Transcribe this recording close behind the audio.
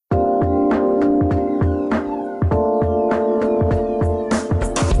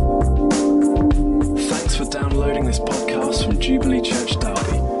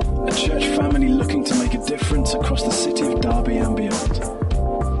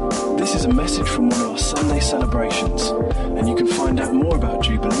is a message from one of our Sunday celebrations, and you can find out more about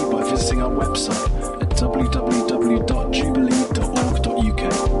Jubilee by visiting our website at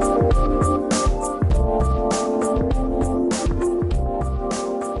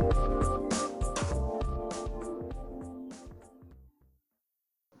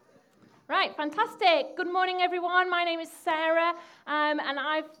Right, fantastic. Good morning, everyone. My name is Sarah, and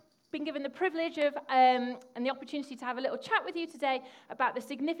I've been given the privilege of and the opportunity to have a little chat with you today about the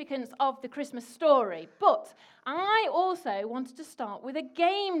significance of the Christmas story. But I also wanted to start with a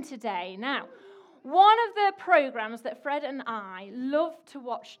game today. Now, one of the programs that Fred and I love to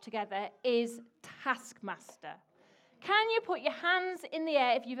watch together is Taskmaster. Can you put your hands in the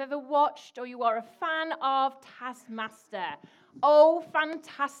air if you've ever watched or you are a fan of Taskmaster? Oh,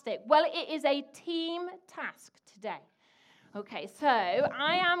 fantastic. Well, it is a team task today. Okay, so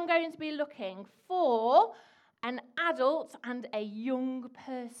I am going to be looking for an adult and a young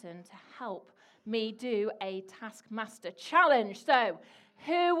person to help me do a Taskmaster challenge. So,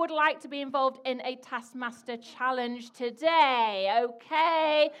 who would like to be involved in a Taskmaster challenge today?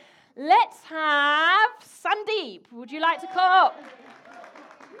 Okay, let's have Sandeep. Would you like to come up?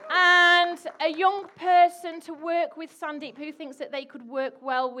 And a young person to work with Sandeep. Who thinks that they could work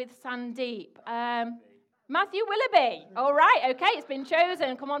well with Sandeep? Matthew Willoughby. All right, okay, it's been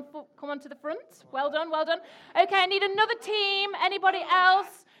chosen. Come on to the front. Well done, well done. Okay, I need another team. Anybody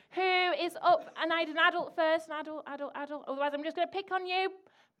else who is up? And I need an adult first. An adult. Otherwise, I'm just going to pick on you.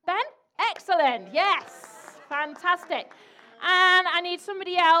 Ben? Excellent. Yes. Fantastic. And I need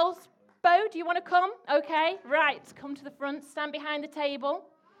somebody else. Bo, do you want to come? Okay, right. Come to the front. Stand behind the table.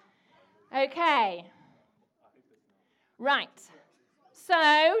 Okay. Right. So,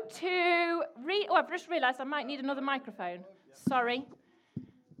 I've just realised I might need another microphone. Sorry.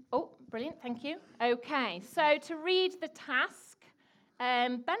 Oh, brilliant, thank you. Okay, so to read the task,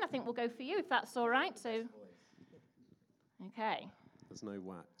 Ben, I think we'll go for you, if that's all right. So, okay. There's no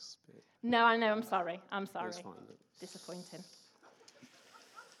wax bit. No, I know, I'm sorry. That's fine. Disappointing.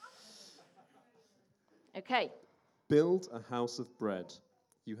 Okay. Build a house of bread.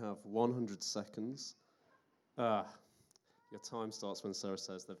 You have 100 seconds. Your time starts when Sarah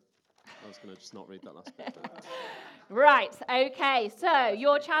says that. I was going to just not read that last bit. Right, okay, so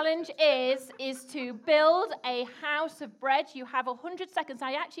your challenge is to build a house of bread. You have 100 seconds.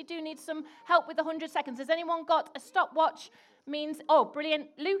 I actually do need some help with the 100 seconds. Has anyone got a stopwatch? Oh, brilliant.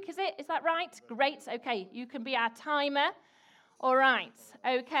 Luke, is it? Is that right? Great, okay, you can be our timer. All right,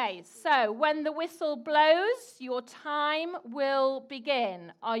 okay, so when the whistle blows, your time will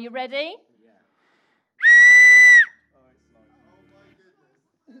begin. Are you ready?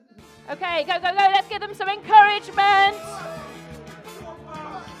 Okay, go, let's give them some encouragement.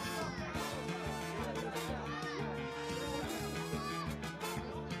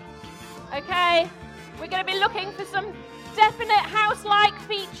 Okay, we're going to be looking for some definite house-like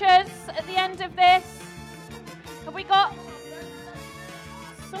features at the end of this. Have we got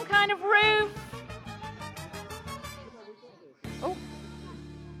some kind of roof? Oh,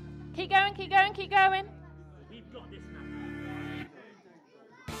 keep going. We've got this now.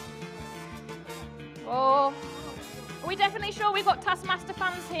 Oh, are we definitely sure we've got Taskmaster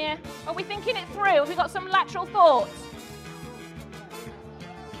fans here? Are we thinking it through? Have we got some lateral thoughts?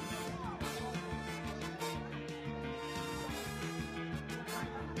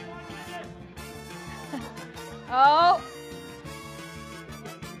 Oh.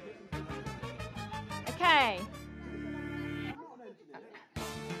 Okay.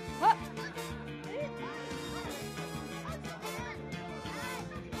 What?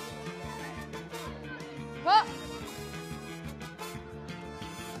 What?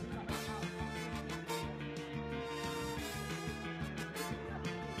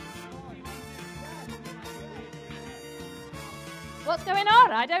 What's going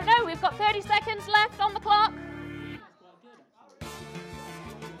on? I don't know. We've got 30 seconds left on the clock.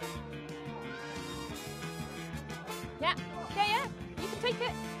 Yeah. You can take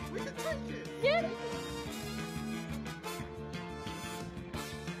it. We can take it. Yeah.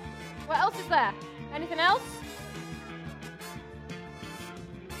 What else is there? Anything else?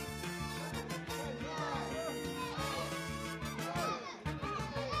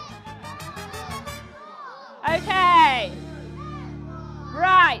 Okay.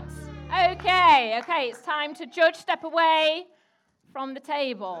 Right. Okay, it's time to judge. Step away from the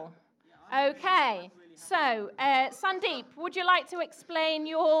table. Okay. So, Sandeep, would you like to explain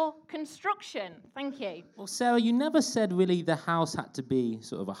your construction? Thank you. Well, Sarah, you never said really the house had to be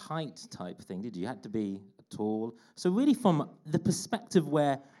sort of a height type thing, did you? It had to be tall. So really from the perspective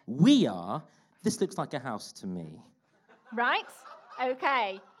where we are, this looks like a house to me. Right.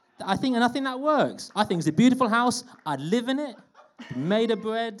 Okay. I think that works. I think it's a beautiful house. I'd live in it. Made of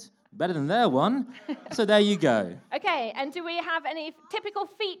bread. Better than their one. So there you go. Okay, and do we have any typical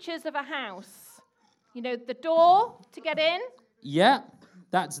features of a house? You know, the door to get in. Yeah,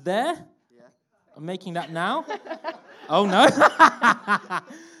 that's there. Yeah. I'm making that now. Oh, no.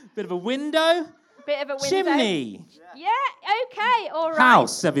 Bit of a window. Bit of a window. Chimney. Yeah, okay, all right.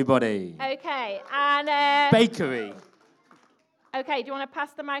 House, everybody. Okay, and... Bakery. Okay, do you want to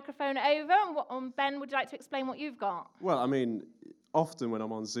pass the microphone over? And Ben, would you like to explain what you've got? Well, I mean, often when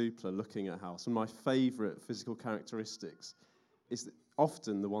I'm on Zoopla looking at a house, one of my favourite physical characteristics is that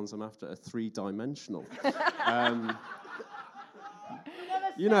often the ones I'm after are three-dimensional.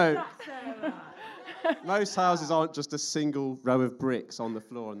 You know, most houses aren't just a single row of bricks on the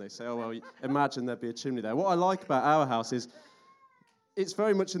floor, and they say, oh, well, imagine there'd be a chimney there. What I like about our house is it's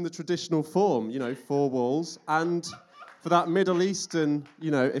very much in the traditional form, you know, 4 walls, and for that Middle Eastern,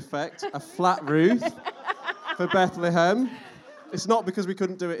 you know, effect, a flat roof for Bethlehem. It's not because we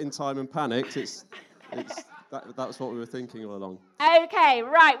couldn't do it in time and panicked. That's what we were thinking all along. Okay,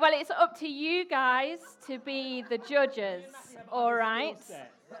 right. Well, it's up to you guys to be the judges, all right?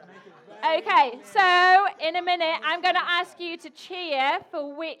 Okay, so in a minute, I'm going to ask you to cheer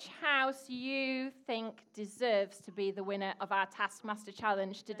for which house you think deserves to be the winner of our Taskmaster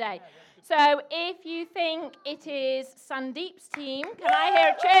Challenge today. So if you think it is Sandeep's team, can I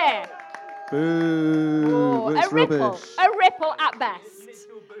hear a cheer? Boo! Ooh, It's rubbish. a ripple at best.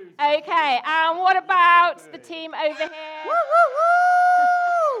 Okay, and what about the team over here? Woo, woo,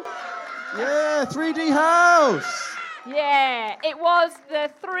 woo! Yeah, 3D house! Yeah, it was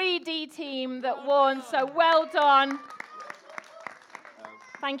the 3D team that won, so well done.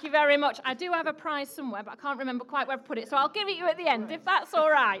 Thank you very much. I do have a prize somewhere, but I can't remember quite where I put it, so I'll give it you at the end, if that's all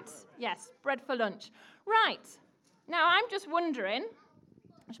right. Yes, bread for lunch. Right, now I'm just wondering,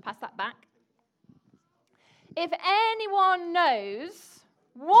 I'll just pass that back. If anyone knows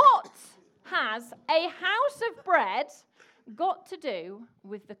what has a house of bread got to do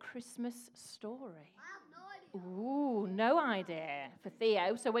with the Christmas story? Ooh, no idea for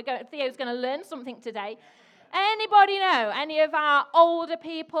Theo. So Theo's going to learn something today. Anybody know? Any of our older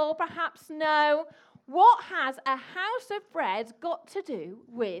people perhaps know? What has a house of bread got to do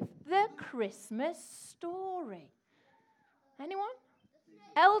with the Christmas story? Anyone?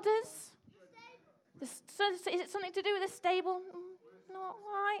 Elders? Is it something to do with a stable? Not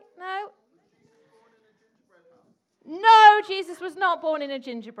quite, no. No, Jesus was not born in a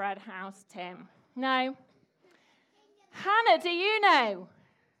gingerbread house, Tim. No. Hannah, do you know?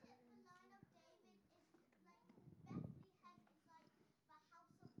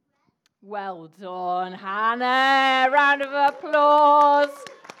 Well done, Hannah. Round of applause.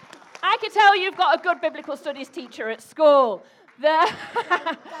 I can tell you've got a good biblical studies teacher at school. The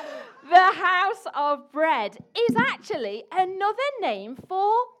house of bread is actually another name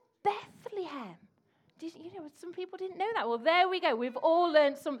for Bethlehem. Some people didn't know that. Well, there we go. We've all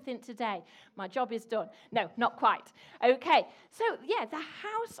learned something today. My job is done. No, not quite. Okay, so yeah, the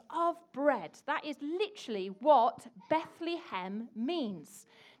house of bread. That is literally what Bethlehem means.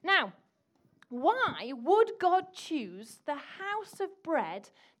 Now, why would God choose the house of bread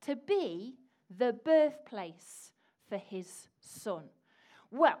to be the birthplace for his son?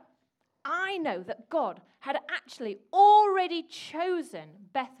 Well, I know that God had actually already chosen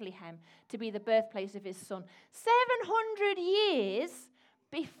Bethlehem to be the birthplace of his son 700 years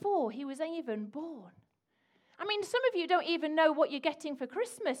before he was even born. I mean, some of you don't even know what you're getting for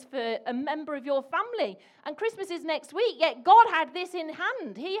Christmas for a member of your family, and Christmas is next week, yet God had this in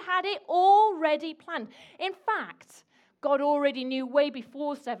hand. He had it already planned. In fact, God already knew way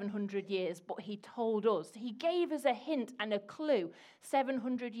before 700 years, but he told us. He gave us a hint and a clue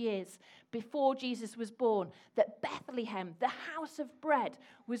 700 years before Jesus was born that Bethlehem, the house of bread,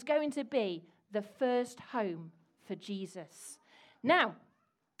 was going to be the first home for Jesus. Now,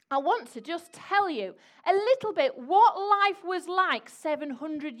 I want to just tell you a little bit what life was like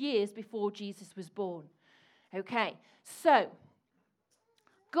 700 years before Jesus was born. Okay, so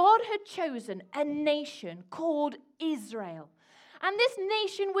God had chosen a nation called Israel. And this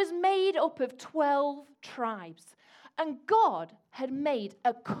nation was made up of 12 tribes. And God had made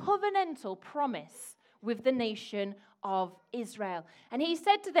a covenantal promise with the nation of Israel. And he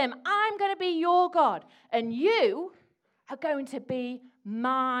said to them, I'm going to be your God, and you are going to be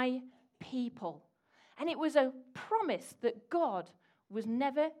my people. And it was a promise that God was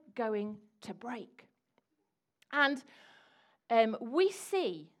never going to break. And we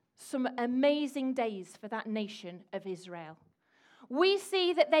see some amazing days for that nation of Israel. We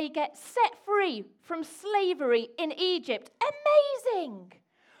see that they get set free from slavery in Egypt. Amazing!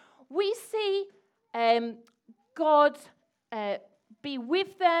 we see God be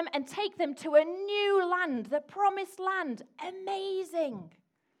with them and take them to a new land, the promised land. Amazing.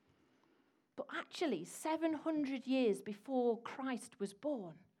 But actually, 700 years before Christ was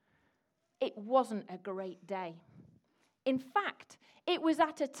born, it wasn't a great day. In fact, it was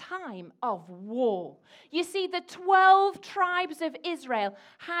at a time of war. You see, the 12 tribes of Israel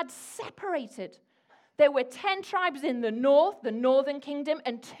had separated. There were 10 tribes in the north, the northern kingdom,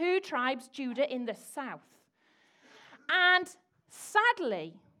 and 2 tribes, Judah, in the south. And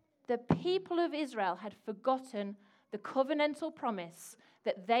sadly, the people of Israel had forgotten the covenantal promise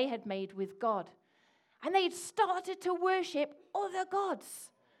that they had made with God. And they had started to worship other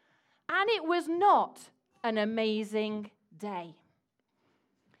gods. And it was not an amazing day.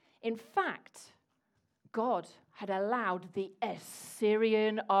 In fact, God had allowed the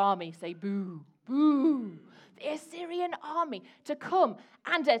Assyrian army, say boo, boo, the Assyrian army to come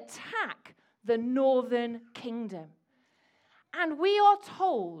and attack the northern kingdom. And we are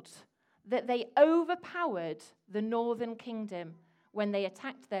told that they overpowered the northern kingdom when they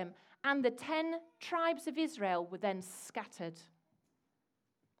attacked them, and the 10 tribes of Israel were then scattered.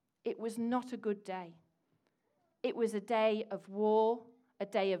 It was not a good day. It was a day of war, a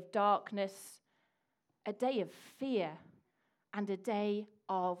day of darkness, a day of fear, and a day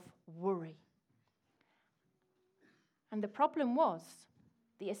of worry. And the problem was,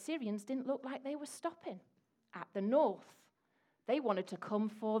 the Assyrians didn't look like they were stopping at the north. They wanted to come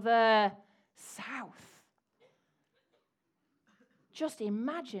for the south. Just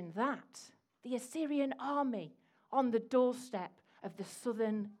imagine that. The Assyrian army on the doorstep of the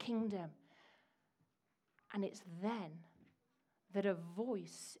southern kingdom. And it's then that a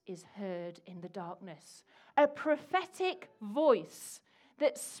voice is heard in the darkness. A prophetic voice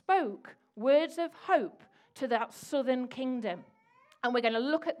that spoke words of hope to that southern kingdom. And we're going to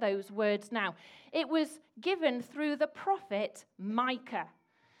look at those words now. It was given through the prophet Micah.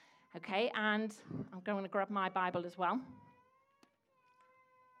 Okay, and I'm going to grab my Bible as well.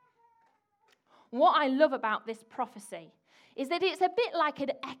 What I love about this prophecy is that it's a bit like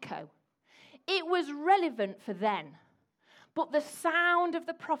an echo. It was relevant for then, but the sound of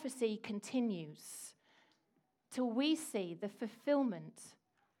the prophecy continues till we see the fulfillment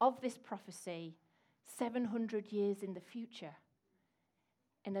of this prophecy 700 years in the future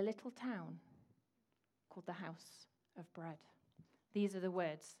in a little town called the House of Bread. These are the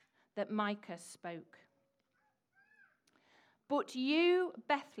words that Micah spoke. But you,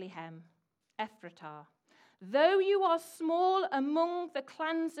 Bethlehem, Ephratah, though you are small among the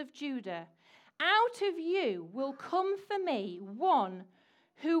clans of Judah, out of you will come for me one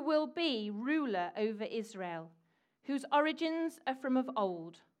who will be ruler over Israel, whose origins are from of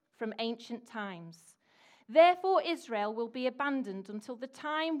old, from ancient times. Therefore Israel will be abandoned until the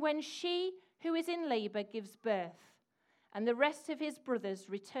time when she who is in labor gives birth, and the rest of his brothers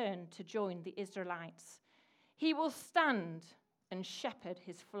return to join the Israelites. He will stand and shepherd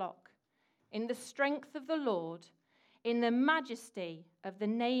his flock in the strength of the Lord, in the majesty of the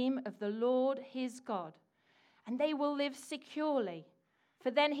name of the Lord his God, and they will live securely,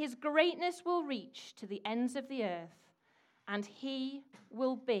 for then his greatness will reach to the ends of the earth, and he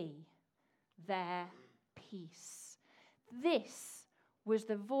will be their peace. This was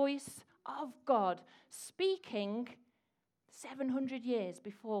the voice of God speaking 700 years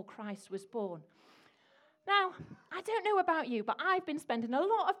before Christ was born. Now, I don't know about you, but I've been spending a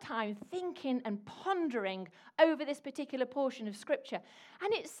lot of time thinking and pondering over this particular portion of Scripture.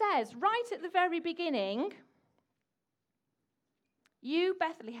 And it says, right at the very beginning, you,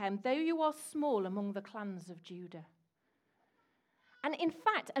 Bethlehem, though you are small among the clans of Judah. And in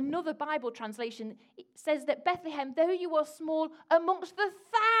fact, another Bible translation says that Bethlehem, though you are small amongst the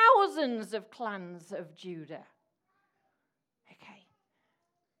thousands of clans of Judah. Okay.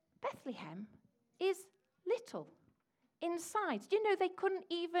 Bethlehem is little in size. Do you know they couldn't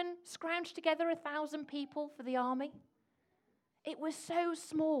even scrounge together 1,000 people for the army? It was so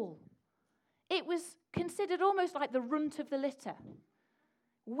small. It was considered almost like the runt of the litter.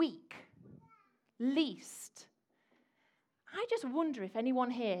 Weak. Least. I just wonder if anyone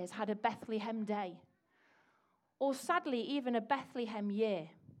here has had a Bethlehem day, or sadly, even a Bethlehem year.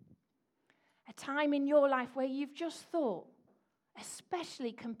 A time in your life where you've just thought,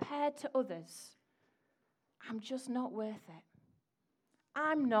 especially compared to others, I'm just not worth it.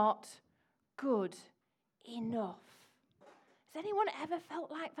 I'm not good enough. Has anyone ever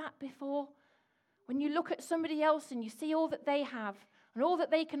felt like that before? When you look at somebody else and you see all that they have, and all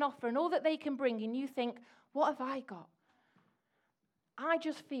that they can offer, and all that they can bring, and you think, what have I got? I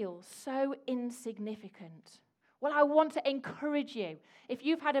just feel so insignificant. Well, I want to encourage you, if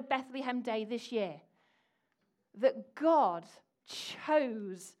you've had a Bethlehem day this year, that God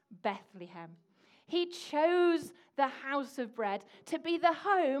chose Bethlehem. He chose the house of bread to be the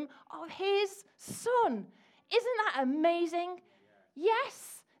home of his Son. Isn't that amazing?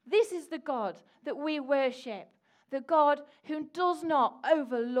 Yes, this is the God that we worship, the God who does not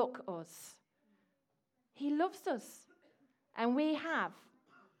overlook us. He loves us, and we have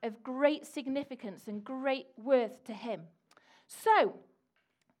of great significance and great worth to him. So,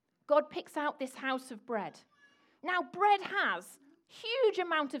 God picks out this house of bread. Now, bread has huge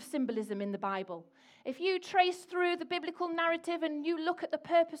amount of symbolism in the Bible. If you trace through the biblical narrative and you look at the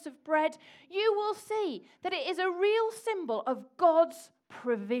purpose of bread, you will see that it is a real symbol of God's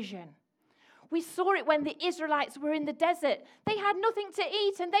provision. We saw it when the Israelites were in the desert. They had nothing to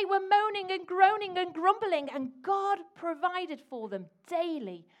eat, and they were moaning and groaning and grumbling, and God provided for them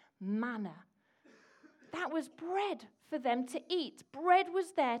daily manna. That was bread for them to eat. Bread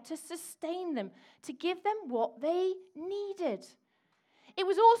was there to sustain them, to give them what they needed. It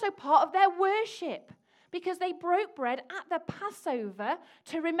was also part of their worship, because they broke bread at the Passover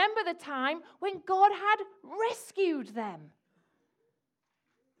to remember the time when God had rescued them.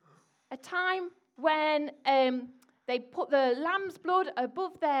 A time when they put the lamb's blood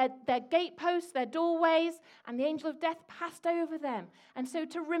above their gateposts, their doorways, and the angel of death passed over them. And so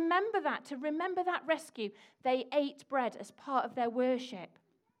to remember that rescue, they ate bread as part of their worship.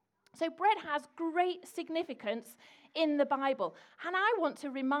 So bread has great significance in the Bible. And I want to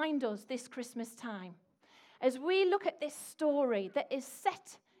remind us this Christmas time, as we look at this story that is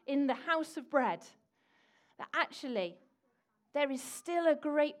set in the house of bread, that actually there is still a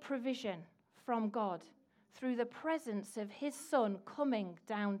great provision from God through the presence of his Son coming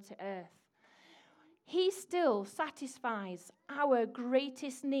down to earth. He still satisfies our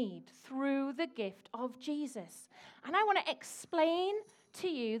greatest need through the gift of Jesus. And I want to explain to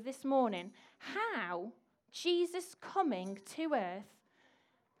you this morning how Jesus coming to earth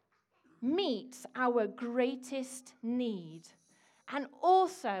meets our greatest need, and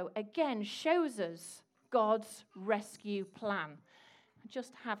also, again, shows us God's rescue plan. I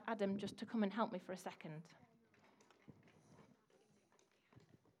just have Adam just to come and help me for a second.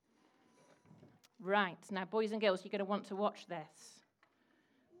 Right, now boys and girls, you're going to want to watch this.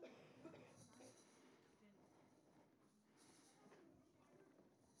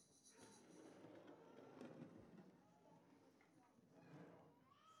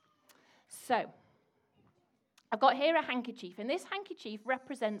 So, I've got here a handkerchief, and this handkerchief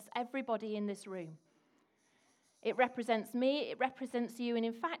represents everybody in this room. It represents me, it represents you, and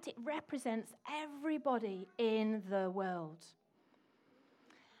in fact, it represents everybody in the world.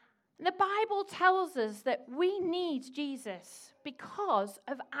 The Bible tells us that we need Jesus because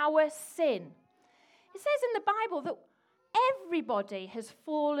of our sin. It says in the Bible that everybody has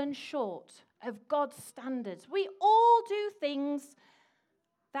fallen short of God's standards. We all do things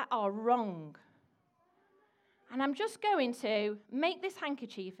that are wrong. And I'm just going to make this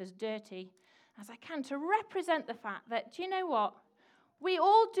handkerchief as dirty as I can to represent the fact that, do you know what? We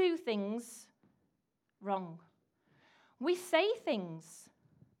all do things wrong. We say things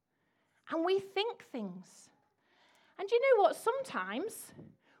and we think things. And do you know what? Sometimes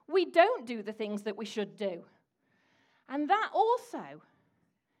we don't do the things that we should do. And that also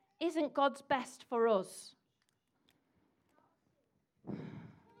isn't God's best for us.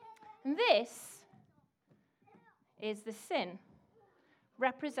 And this is the sin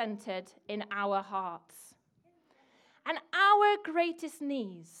represented in our hearts. And our greatest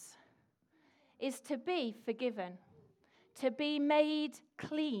needs is to be forgiven, to be made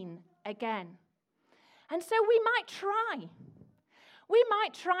clean again. And so we might try. We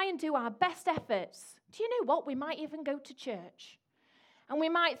might try and do our best efforts. Do you know what? We might even go to church. And we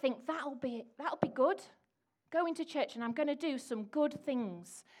might think, that'll be good. Going to church, and I'm going to do some good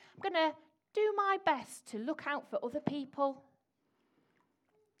things. I'm going to do my best to look out for other people.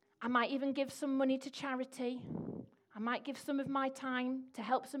 I might even give some money to charity. I might give some of my time to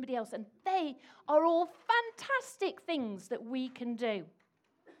help somebody else. And they are all fantastic things that we can do.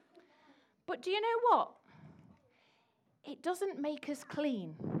 But do you know what? It doesn't make us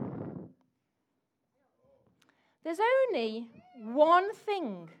clean. There's only one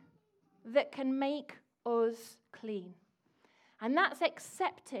thing that can make us clean. And that's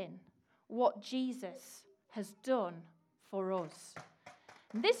accepting what Jesus has done for us.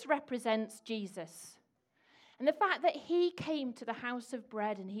 And this represents Jesus. And the fact that he came to the house of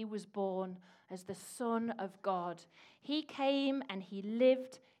bread and he was born as the Son of God. He came and he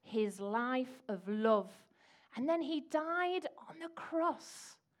lived his life of love. And then he died on the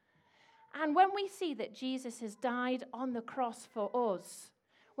cross. And when we see that Jesus has died on the cross for us,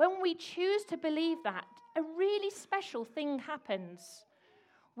 when we choose to believe that, a really special thing happens.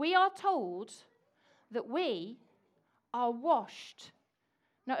 We are told that we are washed,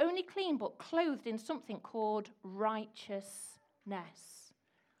 not only clean, but clothed in something called righteousness.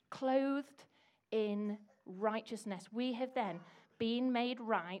 Clothed in righteousness. We have then been made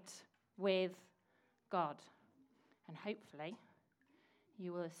right with God. And hopefully,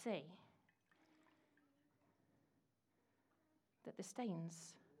 you will see that the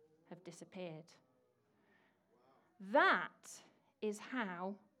stains have disappeared. That is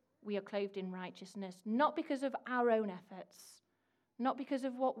how we are clothed in righteousness, not because of our own efforts, not because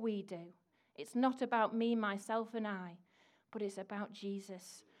of what we do. It's not about me, myself, and I, but it's about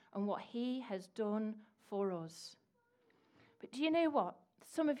Jesus and what he has done for us. But do you know what?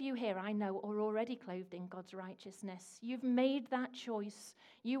 Some of you here, I know, are already clothed in God's righteousness. You've made that choice.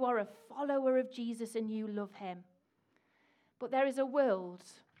 You are a follower of Jesus and you love him. But there is a world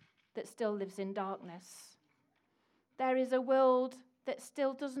that still lives in darkness. There is a world that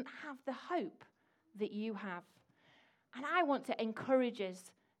still doesn't have the hope that you have. And I want to encourage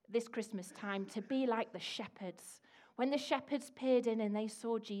us this Christmas time to be like the shepherds. When the shepherds peered in and they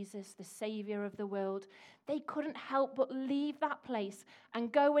saw Jesus, the Saviour of the world, they couldn't help but leave that place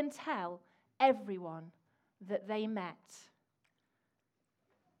and go and tell everyone that they met,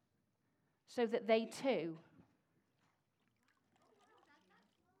 so that they too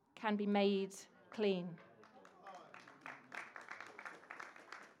can be made clean.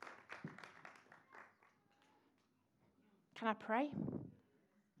 Can I pray?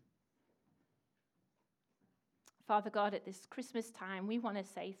 Father God, at this Christmas time, we want to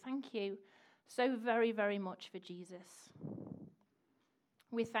say thank you so very, very much for Jesus.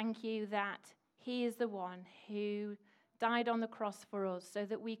 We thank you that he is the one who died on the cross for us so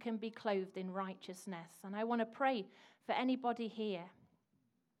that we can be clothed in righteousness. And I want to pray for anybody here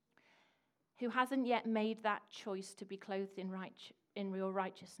who hasn't yet made that choice to be clothed in real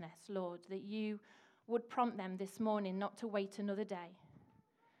righteousness, Lord, that you would prompt them this morning not to wait another day,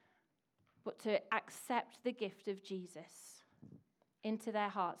 but to accept the gift of Jesus into their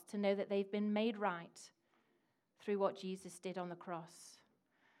hearts, to know that they've been made right through what Jesus did on the cross.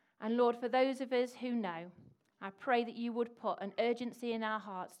 And Lord, for those of us who know, I pray that you would put an urgency in our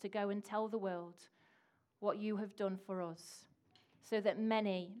hearts to go and tell the world what you have done for us, so that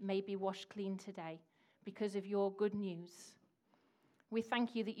many may be washed clean today because of your good news. We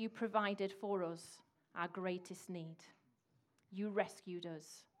thank you that you provided for us our greatest need. You rescued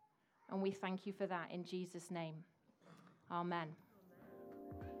us, and we thank you for that in Jesus' name. Amen.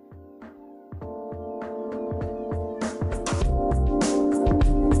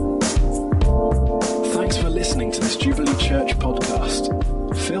 Thanks for listening to this Jubilee Church podcast.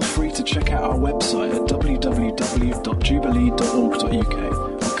 Feel free to check out our website at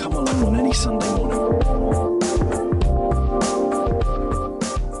www.jubilee.org.uk and come along on any Sunday morning.